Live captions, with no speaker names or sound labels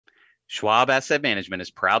Schwab Asset Management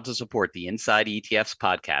is proud to support the Inside ETFs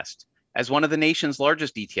podcast. As one of the nation's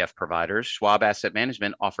largest ETF providers, Schwab Asset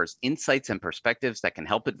Management offers insights and perspectives that can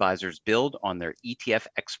help advisors build on their ETF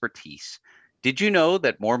expertise. Did you know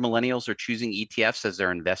that more millennials are choosing ETFs as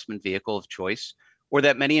their investment vehicle of choice? Or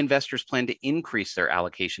that many investors plan to increase their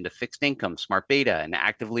allocation to fixed income, smart beta, and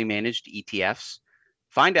actively managed ETFs?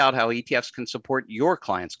 Find out how ETFs can support your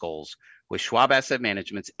clients' goals with Schwab Asset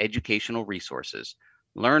Management's educational resources.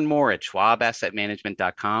 Learn more at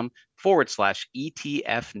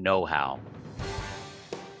schwabassetmanagement.com/ETF know-how.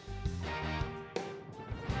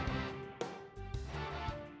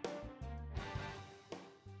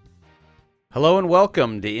 Hello and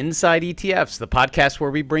welcome to Inside ETFs, the podcast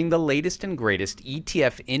where we bring the latest and greatest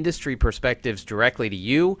ETF industry perspectives directly to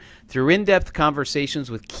you through in-depth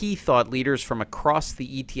conversations with key thought leaders from across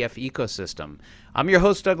the ETF ecosystem. I'm your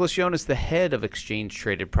host, Douglas Yones, the head of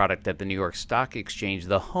exchange-traded product at the New York Stock Exchange,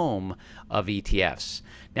 the home of ETFs.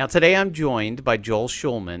 Now, today I'm joined by Joel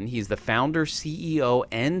Shulman. He's the founder, CEO,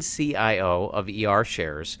 and CIO of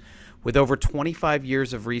ERShares. With over 25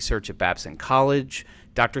 years of research at Babson College,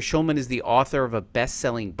 Dr. Shulman is the author of a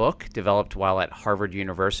best-selling book developed while at Harvard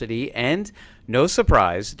University, and no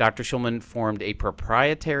surprise, Dr. Shulman formed a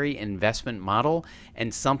proprietary investment model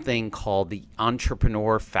and something called the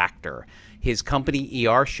Entrepreneurial Factor. His company,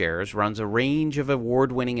 ERShares, runs a range of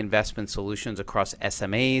award-winning investment solutions across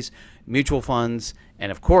SMAs, mutual funds,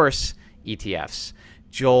 and of course, ETFs.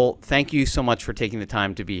 Joel, thank you so much for taking the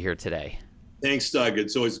time to be here today. Thanks, Doug.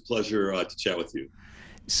 It's always a pleasure to chat with you.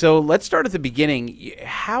 So let's start at the beginning.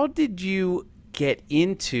 How did you get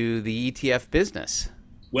into the ETF business?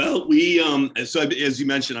 Well, as you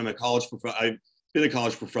mentioned, I'm a college professor. I've been a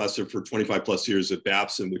college professor for 25 plus years at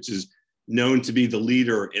Babson, which is known to be the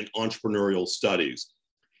leader in entrepreneurial studies.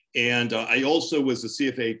 And I also was a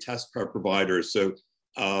CFA test prep provider. So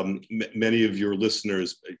many of your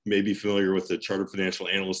listeners may be familiar with the Chartered Financial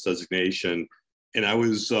Analyst designation. And I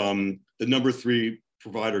was the number 3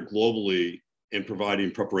 provider globally in providing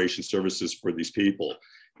preparation services for these people.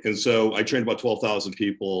 And so I trained about 12,000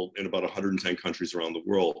 people in about 110 countries around the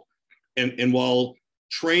world. And while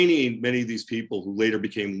training many of these people who later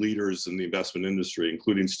became leaders in the investment industry,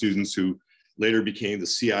 including students who later became the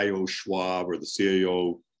CIO of Schwab or the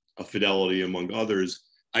CIO of Fidelity, among others,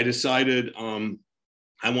 I decided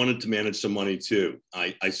I wanted to manage some money too.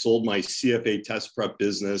 I sold my CFA test prep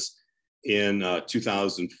business in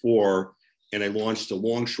 2004, and I launched a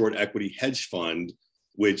long-short equity hedge fund,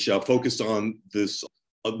 which focused on this,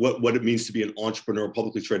 what it means to be an entrepreneur,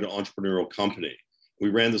 publicly traded entrepreneurial company. We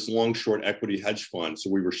ran this long-short equity hedge fund. So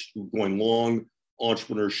we were going long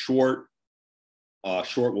entrepreneur, short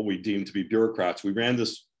what we deemed to be bureaucrats. We ran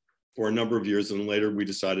this for a number of years, and later we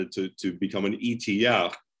decided to become an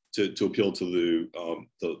ETF to appeal to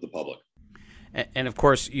the public. And of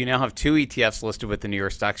course, you now have 2 ETFs listed with the New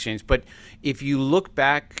York Stock Exchange. But if you look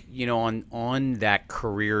back, on that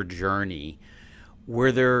career journey,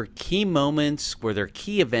 were there key moments, were there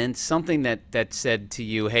key events, something that said to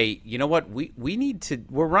you, hey, you know what, we're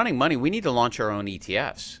running money, we need to launch our own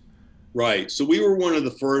ETFs? Right. So we were one of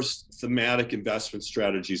the first thematic investment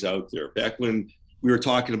strategies out there. Back when we were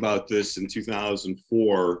talking about this in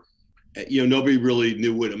 2004, nobody really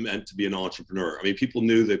knew what it meant to be an entrepreneur. I mean, people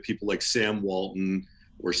knew that people like Sam Walton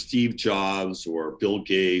or Steve Jobs or Bill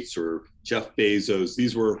Gates or Jeff Bezos,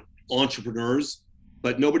 these were entrepreneurs,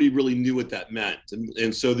 but nobody really knew what that meant.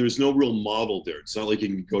 And so there's no real model there. It's not like you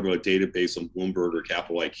can go to a database on Bloomberg or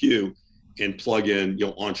Capital IQ and plug in,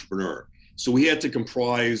 entrepreneur. So we had to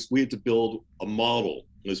build a model.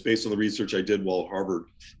 It was based on the research I did while at Harvard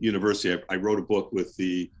University. I wrote a book with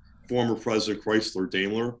the former president Chrysler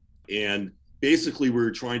Daimler. And basically, we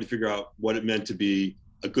were trying to figure out what it meant to be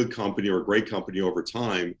a good company or a great company over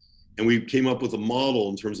time. And we came up with a model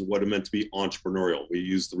in terms of what it meant to be entrepreneurial. We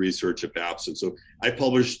used the research at Babson. So I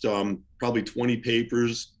published probably 20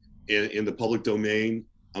 papers in the public domain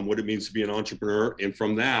on what it means to be an entrepreneur. And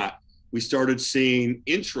from that, we started seeing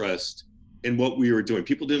interest in what we were doing.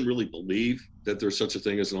 People didn't really believe that there's such a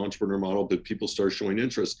thing as an entrepreneur model, but people started showing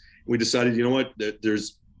interest. And we decided, that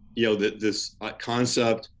there's, that this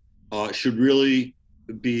concept should really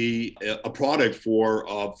be a product for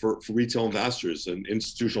retail investors and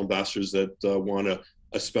institutional investors that want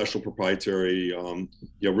a special proprietary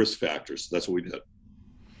risk factor. So that's what we did.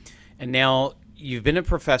 And now you've been a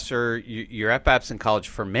professor. You're at Babson College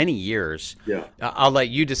for many years. Yeah. I'll let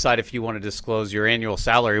you decide if you want to disclose your annual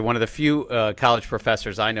salary. One of the few college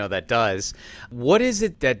professors I know that does. What is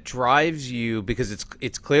it that drives you? Because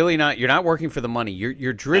it's clearly not. You're not working for the money.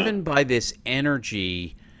 You're driven by this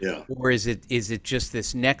energy Yeah. or is it just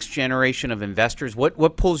this next generation of investors?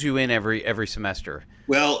 What pulls you in every semester?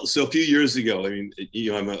 Well, so a few years ago, I mean,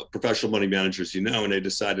 I'm a professional money manager, as you know, and I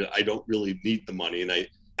decided I don't really need the money. And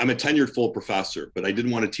I'm a tenured full professor, but I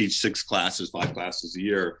didn't want to teach 5 classes a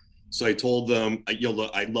year. So I told them,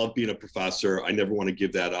 I love being a professor. I never want to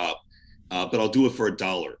give that up, but I'll do it for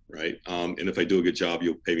 $1, right? And if I do a good job,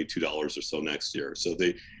 you'll pay me $2 or so next year. So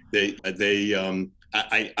I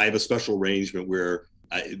have a special arrangement where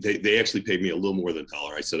they actually paid me a little more than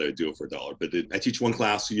 $1. I said I'd do it for $1, but I teach 1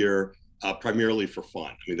 class a year. Primarily for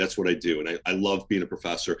fun. I mean, that's what I do. And I love being a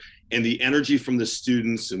professor, and the energy from the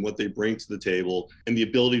students and what they bring to the table, and the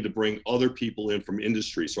ability to bring other people in from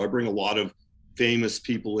industry. So I bring a lot of famous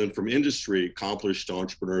people in from industry, accomplished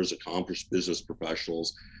entrepreneurs, accomplished business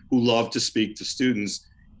professionals who love to speak to students,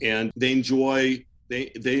 and they enjoy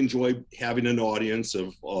having an audience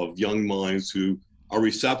of young minds who are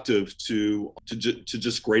receptive to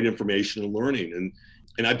just great information and learning.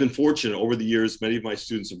 And I've been fortunate over the years. Many of my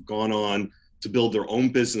students have gone on to build their own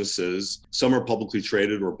businesses. Some are publicly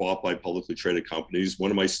traded or bought by publicly traded companies.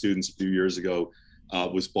 One of my students a few years ago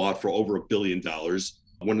was bought for over $1 billion.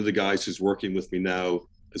 One of the guys who's working with me now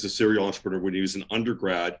is a serial entrepreneur. When he was an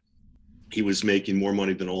undergrad, he was making more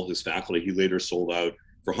money than all his faculty. He later sold out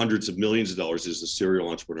for hundreds of millions of dollars as a serial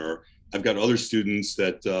entrepreneur. I've got other students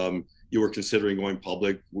that you were considering going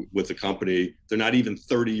public with a company. They're not even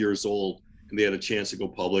 30 years old, and they had a chance to go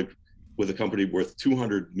public with a company worth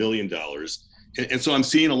 $200 million. And so I'm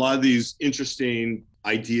seeing a lot of these interesting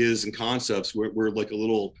ideas and concepts. We're like a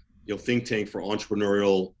little think tank for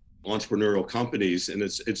entrepreneurial companies, and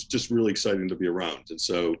it's just really exciting to be around. And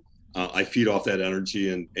so I feed off that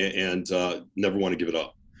energy and never want to give it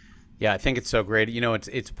up. Yeah, I think it's so great.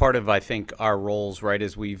 It's part of, I think, our roles, right,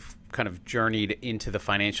 as we've kind of journeyed into the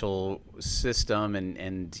financial system,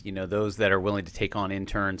 and those that are willing to take on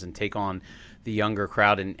interns and take on the younger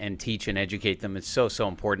crowd and teach and educate them. It's so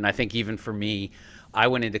important. I think even for me, I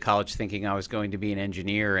went into college thinking I was going to be an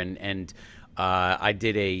engineer, and I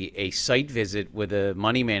did a site visit with a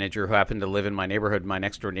money manager who happened to live in my neighborhood. My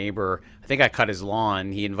next door neighbor, I think I cut his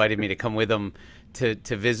lawn. He invited me to come with him to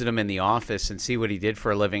visit him in the office and see what he did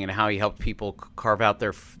for a living and how he helped people carve out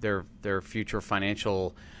their future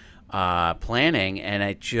financial planning. And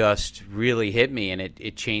it just really hit me, and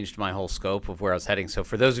it changed my whole scope of where I was heading. So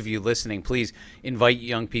for those of you listening, please invite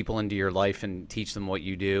young people into your life and teach them what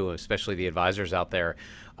you do, especially the advisors out there.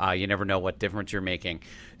 You never know what difference you're making.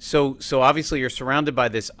 So obviously you're surrounded by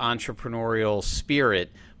this entrepreneurial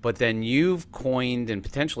spirit, but then you've coined and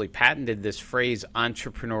potentially patented this phrase,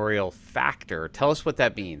 entrepreneurial factor. Tell us what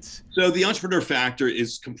that means. So the entrepreneur factor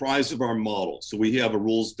is comprised of our model. So we have a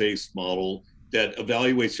rules-based model that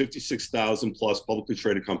evaluates 56,000 plus publicly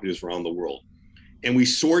traded companies around the world. And we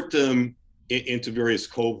sort them into various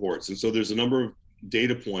cohorts. And so there's a number of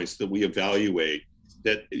data points that we evaluate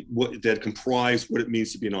that comprise what it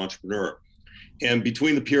means to be an entrepreneur. And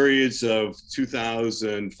between the periods of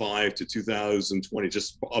 2005 to 2020,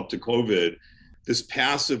 just up to COVID,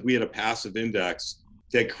 we had a passive index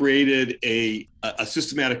that created a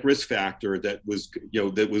systematic risk factor that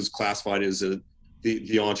was classified as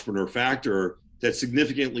the entrepreneur factor that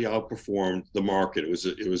significantly outperformed the market.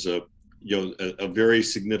 It was a very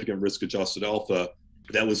significant risk-adjusted alpha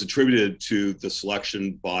that was attributed to the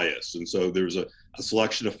selection bias. And so there was a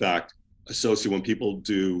selection effect associated when people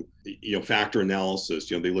do factor analysis.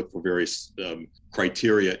 They look for various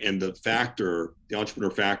criteria, and the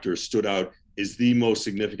entrepreneur factor stood out as the most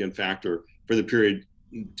significant factor for the period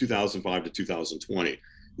 2005 to 2020.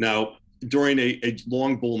 Now, during a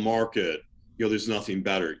long bull market, there's nothing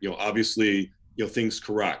better. Obviously, things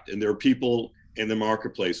correct, and there are people in the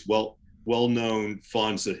marketplace, well-known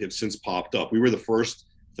funds that have since popped up. We were the first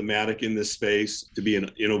thematic in this space to be an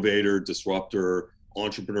innovator, disruptor,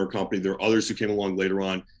 entrepreneur company. There are others who came along later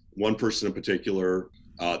on. One person in particular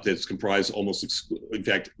that's comprised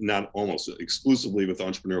not almost exclusively with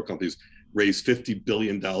entrepreneurial companies, raised $50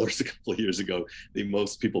 billion a couple of years ago.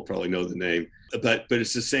 Most people probably know the name, but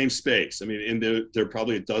it's the same space. I mean, and there are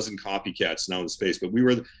probably a dozen copycats now in the space, but we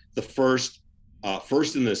were the first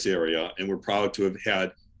in this area, and we're proud to have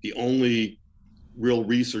had the only real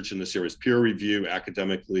research in this area, is peer review,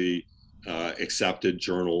 academically accepted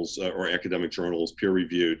journals or academic journals, peer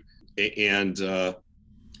reviewed, and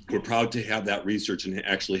we're proud to have that research and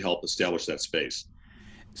actually help establish that space.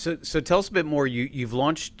 So tell us a bit more. You've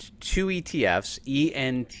launched 2 ETFs,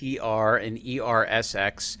 ENTR and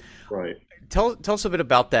ERSX. Right. Tell us a bit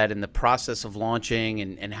about that and the process of launching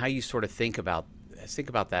and how you sort of think about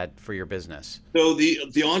that for your business. So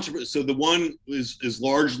the one is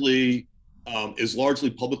largely is largely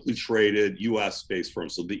publicly traded U.S.-based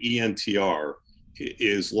firms. So the ENTR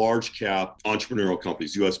is large cap entrepreneurial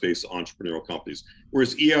companies, US-based entrepreneurial companies,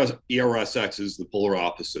 whereas ERSX is the polar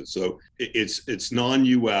opposite. So it's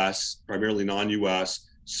non-US, primarily non-US,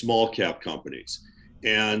 small cap companies.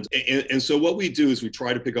 And so what we do is we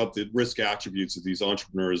try to pick up the risk attributes of these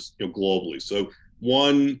entrepreneurs, globally. So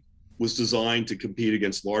one was designed to compete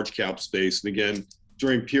against large cap space. And again,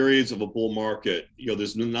 during periods of a bull market,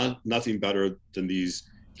 there's nothing better than these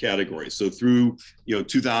categories. So through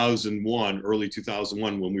 2001, early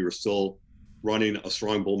 2001, when we were still running a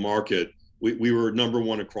strong bull market, we were number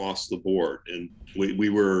one across the board, and we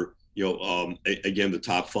were again the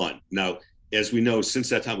top fund. Now, as we know, since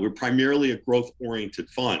that time, we're primarily a growth-oriented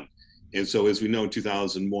fund, and so as we know, in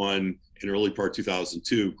 2001 and early part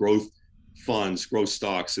 2002, growth funds, growth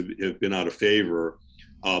stocks have been out of favor.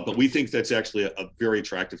 But we think that's actually a very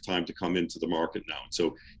attractive time to come into the market now.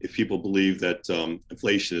 So if people believe that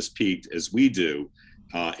inflation has peaked, as we do,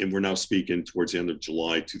 and we're now speaking towards the end of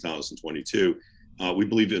July 2022, we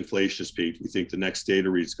believe inflation has peaked. We think the next data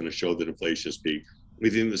read is going to show that inflation has peaked. We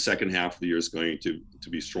think the second half of the year is going to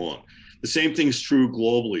be strong. The same thing is true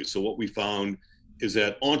globally. So what we found is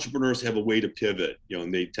that entrepreneurs have a way to pivot,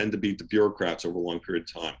 and they tend to beat the bureaucrats over a long period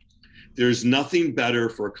of time. There's nothing better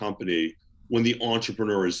for a company when the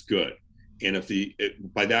entrepreneur is good. And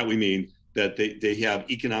by that we mean that they have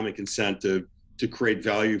economic incentive to create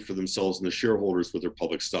value for themselves and the shareholders with their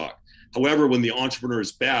public stock. However, when the entrepreneur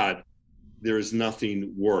is bad, there is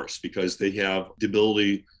nothing worse because they have the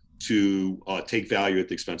ability to take value at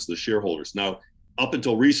the expense of the shareholders. Now, up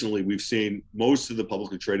until recently, we've seen most of the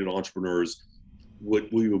publicly traded entrepreneurs,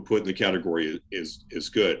 what we would put in the category is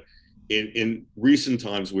good. In recent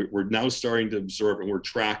times, we're now starting to observe, and we're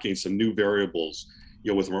tracking some new variables,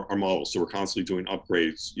 with our models. So we're constantly doing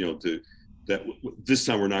upgrades, to that. This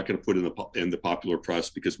time, we're not going to put in the popular press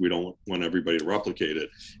because we don't want everybody to replicate it.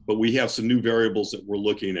 But we have some new variables that we're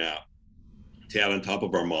looking at to add on top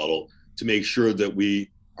of our model to make sure that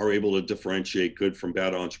we are able to differentiate good from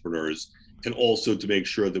bad entrepreneurs, and also to make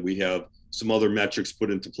sure that we have some other metrics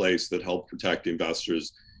put into place that help protect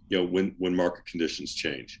investors, when market conditions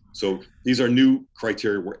change. So these are new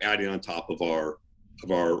criteria we're adding on top of our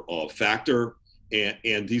factor,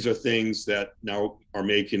 and these are things that now are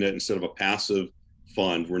making it, instead of a passive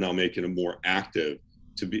fund, we're now making it more active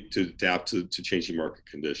to adapt to changing market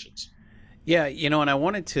conditions. Yeah, and I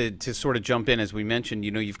wanted to sort of jump in, as we mentioned,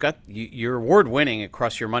 you're award winning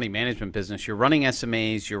across your money management business. You're running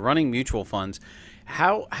SMAs, you're running mutual funds.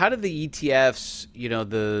 How do the ETFs,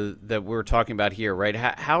 that we're talking about here, right?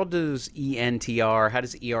 How does ENTR, how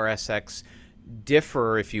does ERSX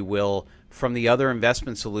differ, if you will, from the other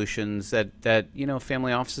investment solutions that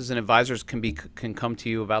family offices and advisors can come to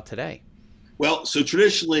you about today? Well, so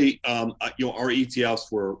traditionally, our ETFs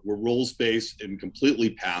were rules based and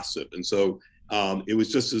completely passive, and so it was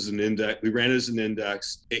just as an index. We ran it as an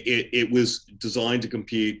index. It was designed to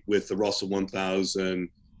compete with the Russell 1000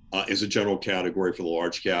 as a general category for the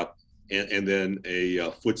large cap, and then a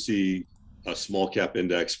FTSE small cap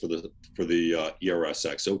index for the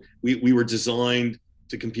ERSX. So we were designed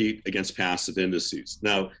to compete against passive indices.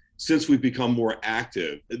 Now, since we've become more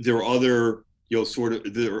active, there are other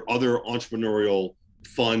entrepreneurial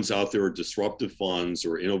funds out there, or disruptive funds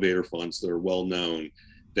or innovator funds that are well known,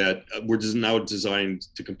 that we're now designed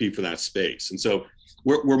to compete for that space. And so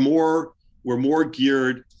we're more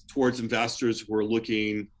geared towards investors who are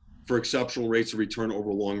looking for exceptional rates of return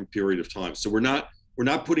over a long period of time. So we're not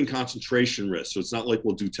putting concentration risk. So it's not like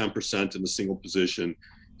we'll do 10% in a single position,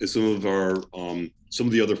 as some of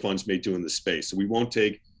the other funds may do in the space. So we won't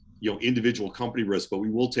take individual company risk, but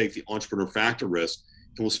we will take the entrepreneur factor risk,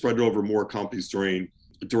 and we'll spread it over more companies during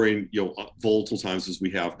volatile times as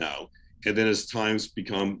we have now. And then as times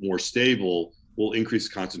become more stable, we'll increase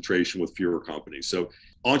concentration with fewer companies. So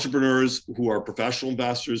entrepreneurs who are professional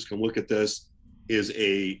investors can look at this as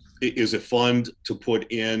a fund to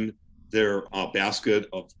put in their basket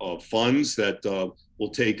of funds that will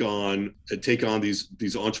take on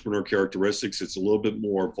these entrepreneur characteristics. It's a little bit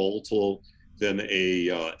more volatile than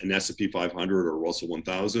an S&P 500 or Russell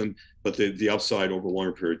 1000, but the upside over a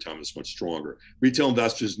longer period of time is much stronger. Retail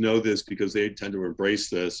investors know this because they tend to embrace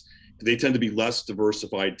this. They tend to be less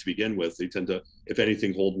diversified to begin with. They tend to, if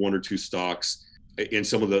anything, hold one or two stocks in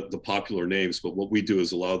some of the popular names. But what we do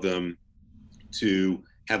is allow them to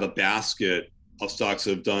have a basket of stocks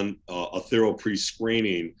that have done a thorough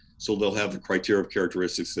pre-screening, so they'll have the criteria of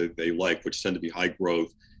characteristics that they like, which tend to be high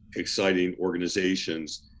growth, exciting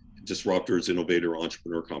organizations, disruptors, innovator,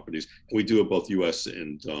 entrepreneur companies. And we do it both U.S.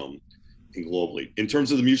 and globally. In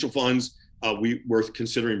terms of the mutual funds, we're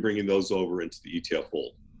considering bringing those over into the ETF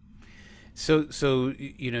fold. So,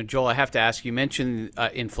 Joel, I have to ask. You mentioned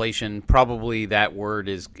inflation. Probably that word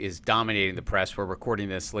is dominating the press. We're recording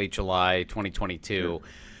this late July, 2022.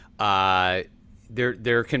 Sure.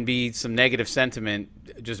 There can be some negative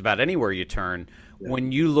sentiment just about anywhere you turn. Yeah.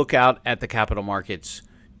 When you look out at the capital markets,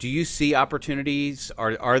 do you see opportunities?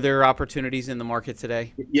 Are there opportunities in the market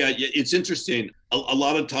today? Yeah, it's interesting. A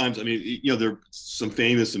lot of times, I mean, there are some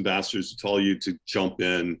famous investors who tell you to jump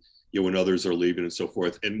in, when others are leaving and so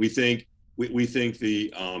forth. And we think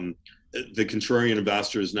the contrarian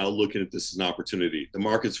investor is now looking at this as an opportunity. The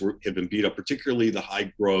markets have been beat up, particularly the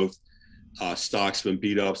high growth stocks have been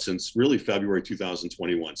beat up since really February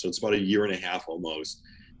 2021. So it's about a year and a half almost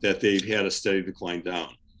that they've had a steady decline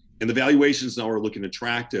down. And the valuations now are looking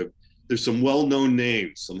attractive. There's some well-known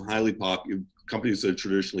names, some highly popular companies that have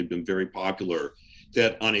traditionally been very popular,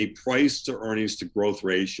 that on a price to earnings to growth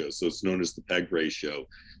ratio, so it's known as the PEG ratio,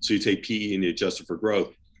 so you take PE and you adjust it for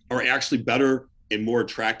growth, are actually better and more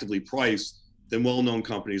attractively priced than well-known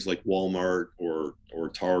companies like Walmart or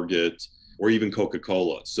Target or even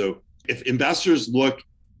Coca-Cola. So if investors look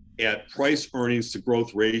at price earnings to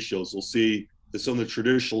growth ratios, they'll see that some of the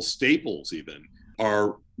traditional staples even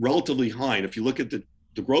are relatively high. And if you look at the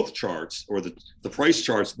growth charts or the price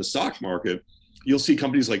charts in the stock market, you'll see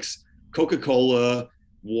companies like Coca-Cola,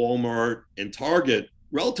 Walmart, and Target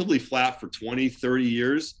relatively flat for 20, 30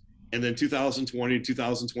 years. And then 2020,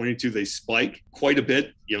 2022, they spike quite a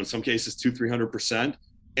bit, in some cases 200-300%.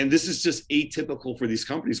 And this is just atypical for these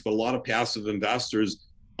companies, but a lot of passive investors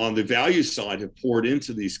on the value side have poured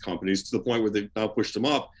into these companies to the point where they've now pushed them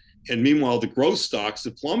up. And meanwhile, the growth stocks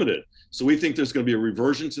have plummeted. So we think there's going to be a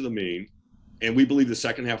reversion to the mean. And we believe the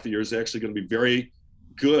second half of the year is actually going to be very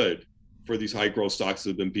good for these high growth stocks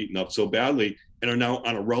that have been beaten up so badly and are now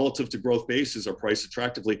on a relative to growth basis are priced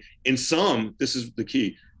attractively. And some, this is the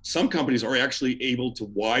key, some companies are actually able to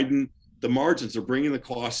widen the margins. They're bringing the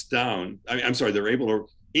costs down. They're able to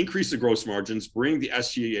increase the gross margins, bring the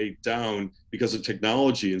SG&A down because of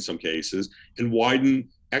technology in some cases, and widen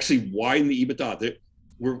the EBITDA.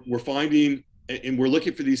 We're finding, and we're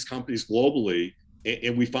looking for these companies globally,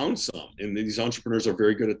 and we found some, and these entrepreneurs are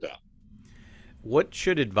very good at that. What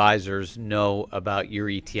should advisors know about your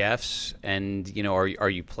ETFs? And, are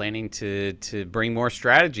you planning to bring more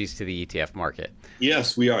strategies to the ETF market?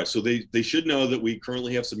 Yes, we are. So they should know that we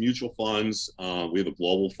currently have some mutual funds. We have a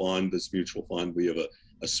global fund, this mutual fund. We have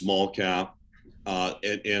a small cap,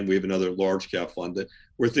 and we have another large cap fund that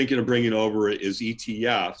we're thinking of bringing over is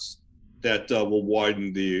ETFs that will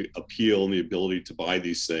widen the appeal and the ability to buy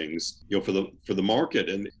these things, for the market.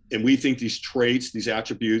 And we think these traits, these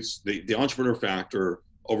attributes, the entrepreneur factor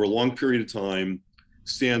over a long period of time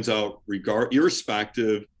stands out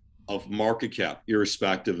irrespective of market cap,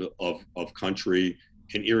 irrespective of country,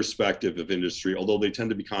 and irrespective of industry, although they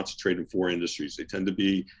tend to be concentrated in four industries. They tend to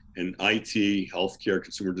be in IT, healthcare,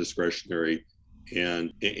 consumer discretionary,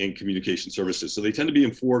 and communication services. So they tend to be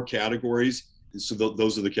in four categories. So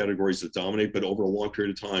those are the categories that dominate, but over a long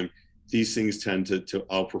period of time, these things tend to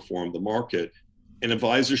outperform the market. And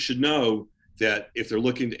advisors should know that if they're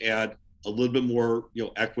looking to add a little bit more,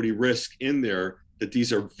 equity risk in there, that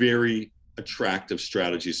these are very attractive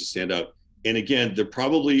strategies to stand out. And again, they're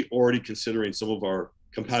probably already considering some of our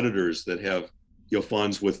competitors that have,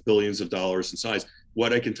 funds with billions of dollars in size.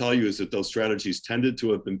 What I can tell you is that those strategies tended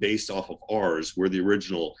to have been based off of ours. We're the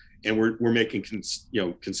original, and we're making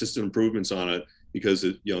consistent improvements on it because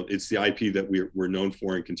it's the IP that we're known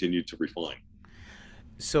for and continue to refine.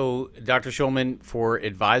 So, Dr. Shulman, for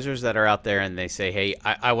advisors that are out there and they say, hey,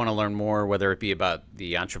 I want to learn more, whether it be about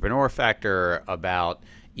the Entrepreneurial Factor, about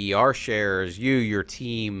ERShares, your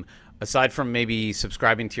team, aside from maybe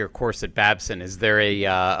subscribing to your course at Babson, is there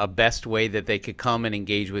a best way that they could come and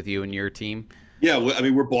engage with you and your team? Yeah,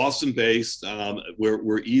 we're Boston based.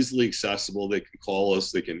 We're easily accessible. They can call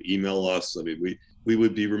us, they can email us. We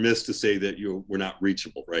would be remiss to say that we're not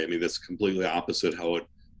reachable, right? That's completely opposite how an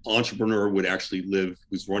entrepreneur would actually live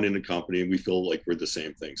who's running a company, and we feel like we're the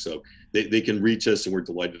same thing. So they can reach us, and we're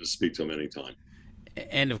delighted to speak to them anytime.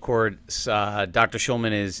 And of course, Dr.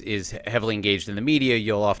 Shulman is heavily engaged in the media.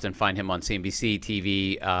 You'll often find him on CNBC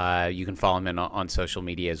TV. You can follow him on social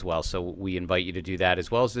media as well. So we invite you to do that, as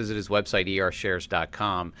well as visit his website,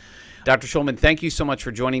 ERShares.com. Dr. Shulman, thank you so much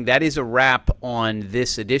for joining. That is a wrap on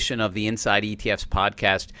this edition of the Inside ETFs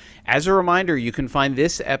podcast. As a reminder, you can find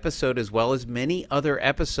this episode as well as many other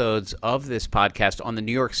episodes of this podcast on the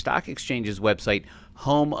New York Stock Exchange's website,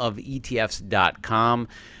 homeofetfs.com.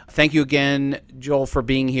 Thank you again, Joel, for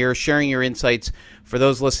being here, sharing your insights. For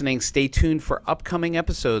those listening, stay tuned for upcoming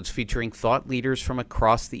episodes featuring thought leaders from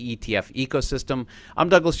across the ETF ecosystem. I'm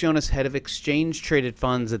Douglas Yones, head of exchange-traded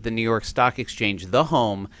funds at the New York Stock Exchange, the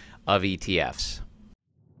home of ETFs.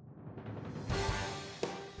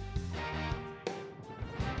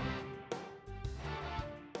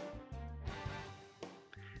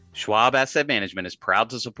 Schwab Asset Management is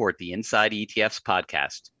proud to support the Inside ETFs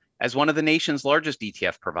podcast. As one of the nation's largest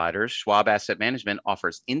ETF providers, Schwab Asset Management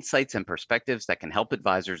offers insights and perspectives that can help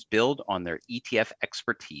advisors build on their ETF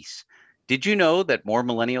expertise. Did you know that more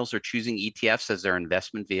millennials are choosing ETFs as their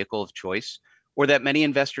investment vehicle of choice? Or that many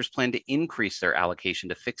investors plan to increase their allocation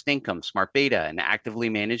to fixed income, smart beta, and actively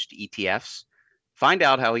managed ETFs? Find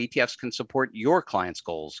out how ETFs can support your clients'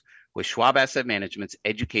 goals with Schwab Asset Management's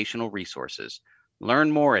educational resources.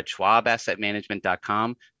 Learn more at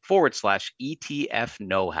schwabassetmanagement.com/ETF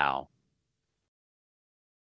know-how.